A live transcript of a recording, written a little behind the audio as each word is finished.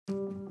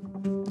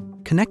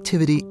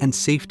connectivity and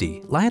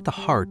safety lie at the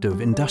heart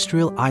of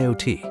industrial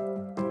IoT.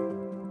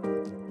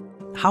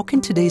 How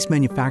can today's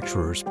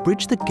manufacturers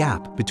bridge the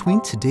gap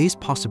between today's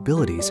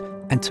possibilities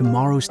and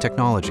tomorrow's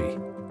technology?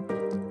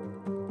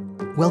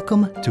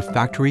 Welcome to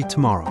Factory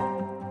Tomorrow.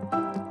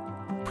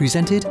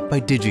 Presented by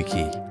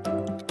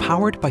DigiKey,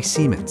 powered by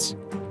Siemens,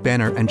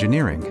 Banner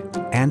Engineering,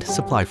 and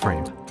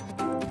SupplyFrame.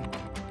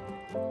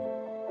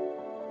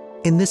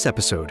 In this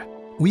episode,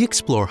 we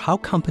explore how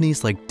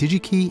companies like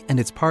DigiKey and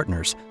its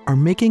partners are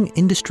making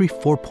Industry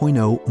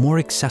 4.0 more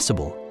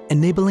accessible,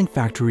 enabling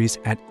factories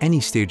at any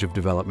stage of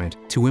development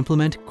to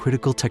implement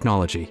critical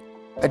technology.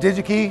 At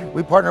DigiKey,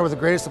 we partner with the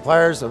greatest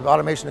suppliers of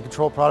automation and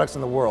control products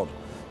in the world.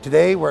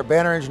 Today, we're at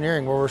Banner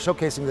Engineering, where we're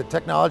showcasing the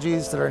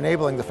technologies that are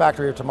enabling the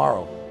factory of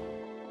tomorrow.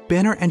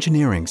 Banner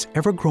Engineering's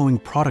ever-growing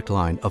product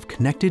line of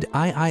connected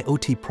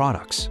IIoT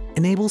products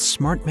enables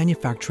smart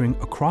manufacturing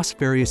across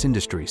various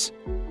industries.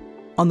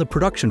 On the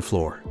production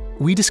floor,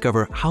 we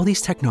discover how these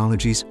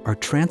technologies are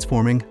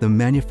transforming the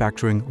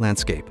manufacturing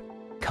landscape.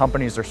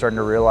 Companies are starting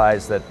to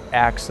realize that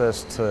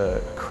access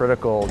to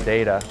critical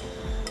data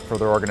for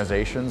their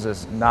organizations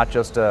is not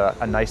just a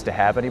nice to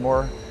have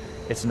anymore,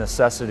 it's a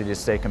necessity to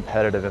stay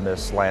competitive in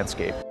this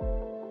landscape.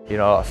 You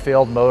know, a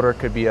failed motor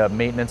could be a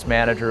maintenance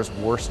manager's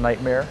worst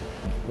nightmare.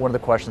 One of the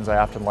questions I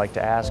often like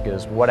to ask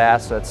is, what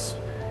assets,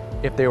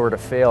 if they were to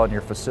fail in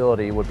your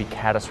facility, would be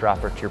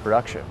catastrophic to your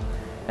production?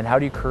 And how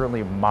do you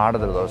currently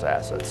monitor those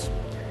assets?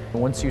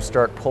 Once you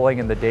start pulling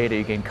in the data,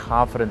 you gain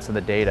confidence in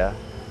the data,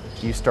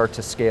 you start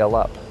to scale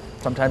up.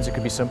 Sometimes it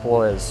could be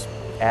simple as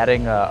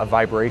adding a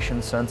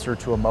vibration sensor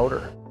to a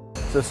motor.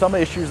 So some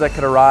issues that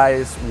could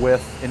arise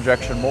with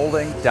injection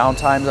molding,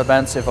 downtime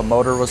events if a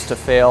motor was to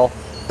fail.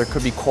 There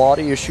could be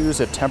quality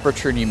issues if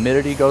temperature and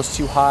humidity goes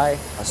too high,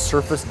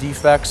 surface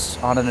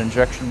defects on an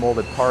injection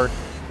molded part.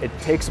 It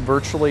takes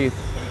virtually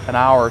an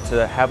hour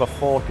to have a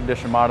full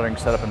condition monitoring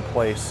setup in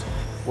place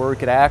where we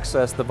could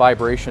access the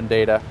vibration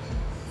data,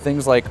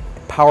 things like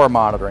power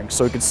monitoring,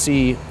 so we could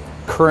see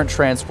current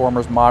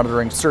transformers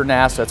monitoring certain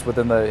assets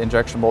within the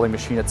injection molding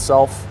machine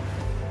itself,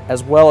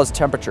 as well as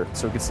temperature.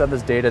 So we could send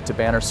this data to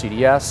Banner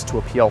CDS, to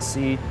a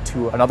PLC,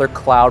 to another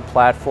cloud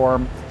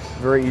platform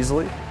very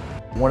easily.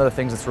 One of the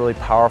things that's really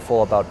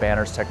powerful about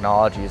Banner's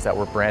technology is that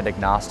we're brand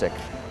agnostic.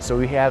 So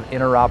we have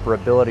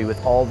interoperability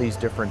with all these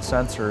different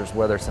sensors,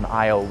 whether it's an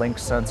I/O link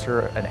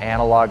sensor, an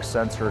analog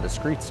sensor, a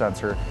discrete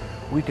sensor.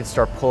 We can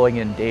start pulling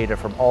in data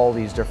from all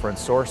these different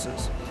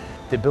sources.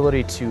 The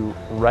ability to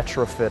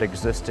retrofit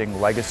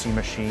existing legacy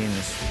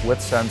machines with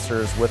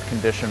sensors, with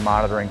condition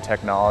monitoring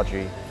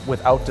technology,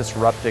 without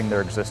disrupting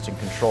their existing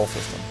control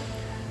system.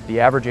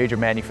 The average age of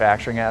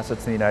manufacturing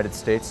assets in the United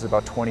States is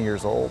about 20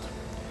 years old.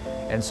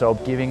 And so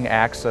giving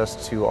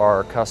access to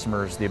our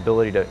customers the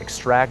ability to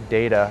extract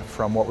data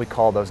from what we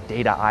call those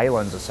data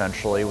islands,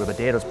 essentially, where the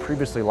data was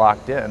previously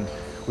locked in,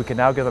 we can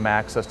now give them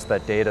access to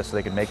that data so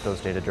they can make those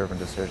data-driven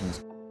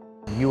decisions.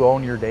 You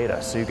own your data,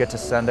 so you get to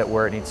send it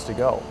where it needs to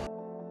go.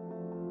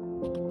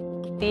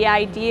 The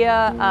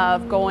idea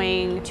of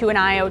going to an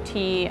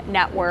IoT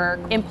network,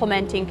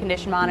 implementing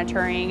condition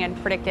monitoring and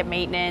predictive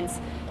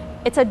maintenance,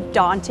 it's a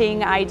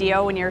daunting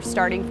idea when you're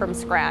starting from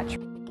scratch.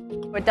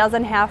 It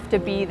doesn't have to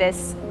be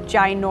this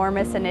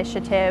ginormous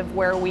initiative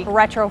where we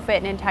retrofit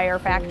an entire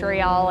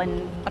factory all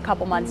in a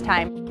couple months'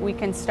 time. We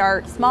can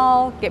start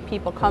small, get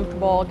people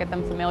comfortable, get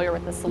them familiar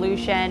with the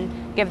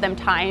solution, give them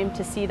time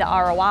to see the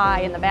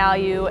ROI and the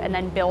value, and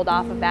then build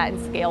off of that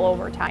and scale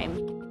over time.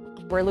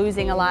 We're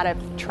losing a lot of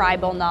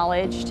tribal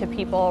knowledge to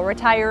people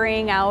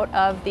retiring out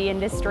of the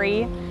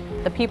industry.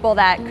 The people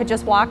that could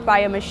just walk by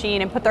a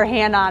machine and put their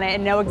hand on it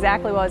and know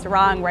exactly what was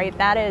wrong, right?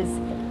 That is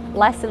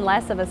less and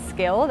less of a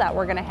skill that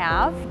we're going to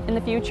have in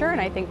the future,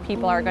 and I think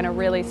people are going to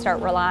really start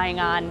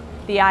relying on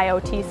the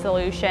IoT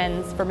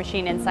solutions for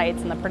machine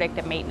insights and the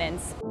predictive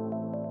maintenance.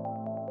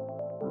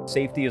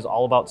 Safety is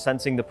all about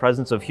sensing the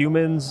presence of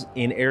humans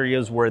in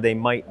areas where they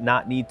might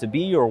not need to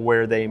be or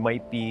where they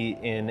might be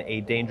in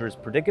a dangerous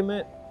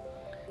predicament.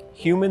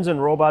 Humans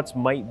and robots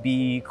might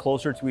be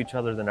closer to each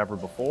other than ever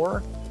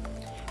before,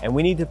 and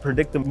we need to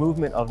predict the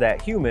movement of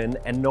that human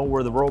and know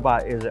where the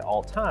robot is at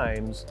all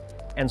times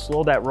and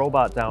slow that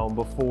robot down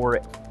before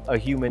a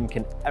human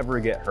can ever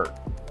get hurt.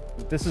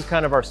 This is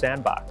kind of our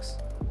sandbox.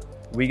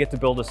 We get to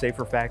build a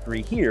safer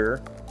factory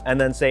here and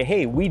then say,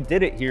 hey, we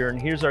did it here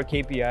and here's our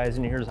KPIs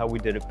and here's how we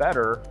did it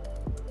better.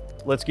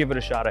 Let's give it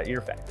a shot at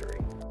your factory.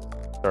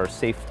 Our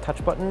safe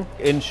touch button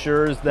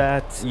ensures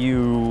that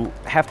you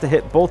have to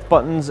hit both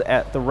buttons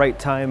at the right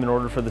time in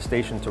order for the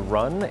station to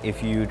run.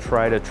 If you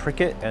try to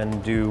trick it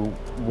and do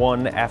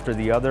one after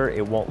the other,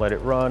 it won't let it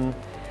run.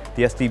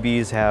 The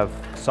SDBs have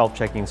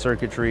self-checking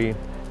circuitry,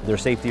 they're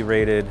safety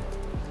rated,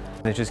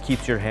 and it just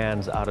keeps your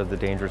hands out of the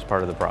dangerous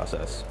part of the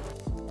process.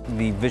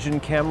 The vision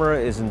camera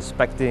is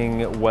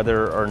inspecting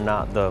whether or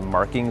not the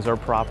markings are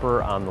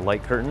proper on the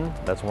light curtain.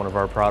 That's one of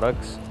our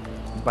products.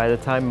 By the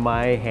time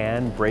my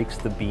hand breaks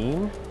the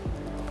beam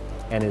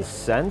and is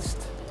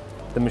sensed,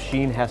 the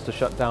machine has to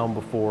shut down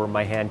before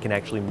my hand can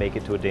actually make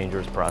it to a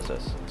dangerous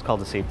process. It's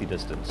called the safety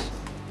distance.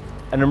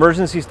 An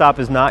emergency stop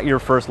is not your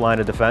first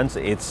line of defense.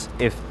 It's,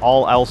 if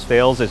all else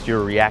fails, it's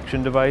your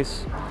reaction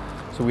device.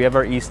 So we have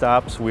our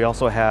e-stops, we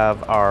also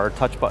have our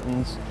touch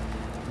buttons.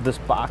 This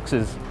box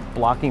is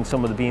blocking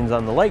some of the beams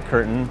on the light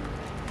curtain.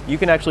 You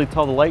can actually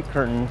tell the light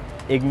curtain,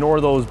 ignore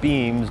those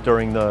beams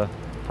during the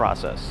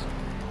process.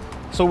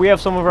 So we have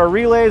some of our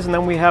relays, and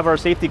then we have our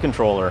safety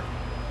controller.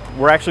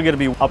 We're actually going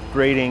to be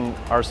upgrading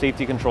our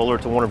safety controller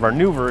to one of our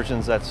new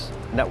versions that's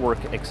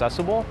network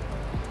accessible.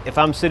 If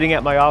I'm sitting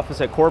at my office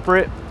at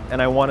corporate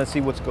and I want to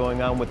see what's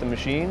going on with the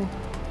machine,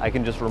 I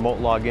can just remote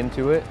log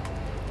into it.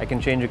 I can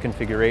change a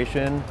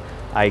configuration.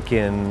 I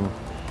can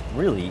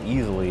really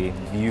easily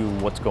view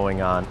what's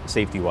going on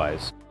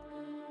safety-wise.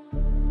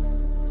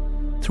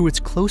 Through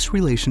its close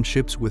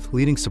relationships with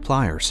leading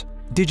suppliers,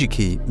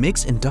 DigiKey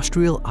makes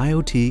industrial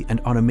IoT and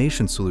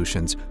automation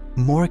solutions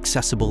more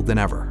accessible than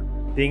ever.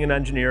 Being an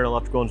engineer, an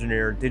electrical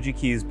engineer,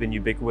 DigiKey has been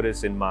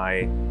ubiquitous in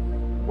my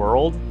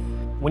world.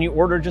 When you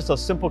order just a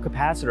simple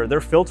capacitor, their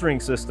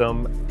filtering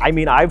system, I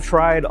mean, I've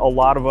tried a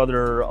lot of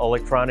other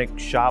electronic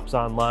shops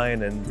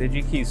online, and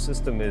DigiKey's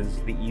system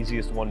is the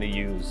easiest one to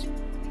use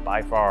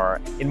by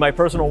far. In my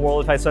personal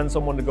world, if I send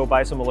someone to go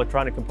buy some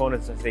electronic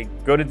components, I say,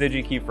 go to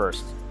DigiKey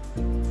first.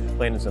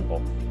 Plain and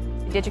simple.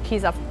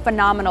 DigiKey's a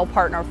phenomenal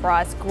partner for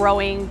us,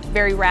 growing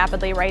very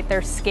rapidly, right?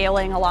 They're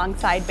scaling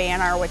alongside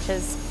Banner, which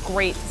is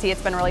great to see.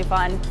 It's been really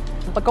fun.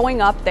 But going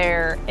up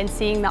there and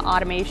seeing the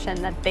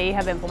automation that they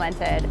have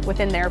implemented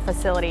within their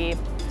facility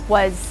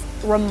was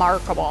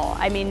remarkable.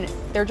 I mean,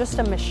 they're just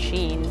a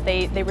machine.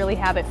 They really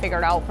have it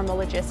figured out from the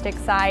logistics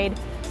side.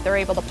 They're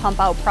able to pump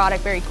out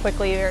product very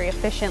quickly, very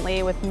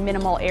efficiently with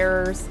minimal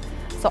errors.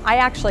 So I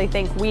actually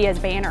think we as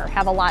Banner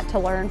have a lot to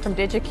learn from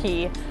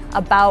DigiKey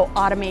about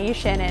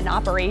automation and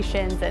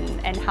operations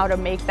and how to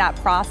make that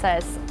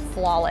process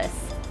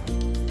flawless.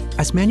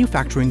 As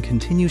manufacturing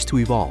continues to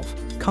evolve,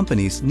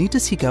 companies need to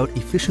seek out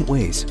efficient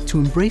ways to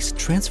embrace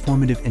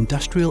transformative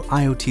industrial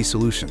IoT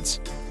solutions.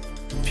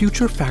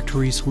 Future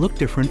factories look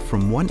different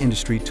from one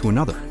industry to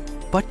another,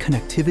 but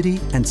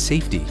connectivity and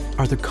safety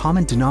are the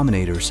common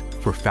denominators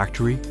for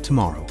factory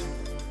tomorrow.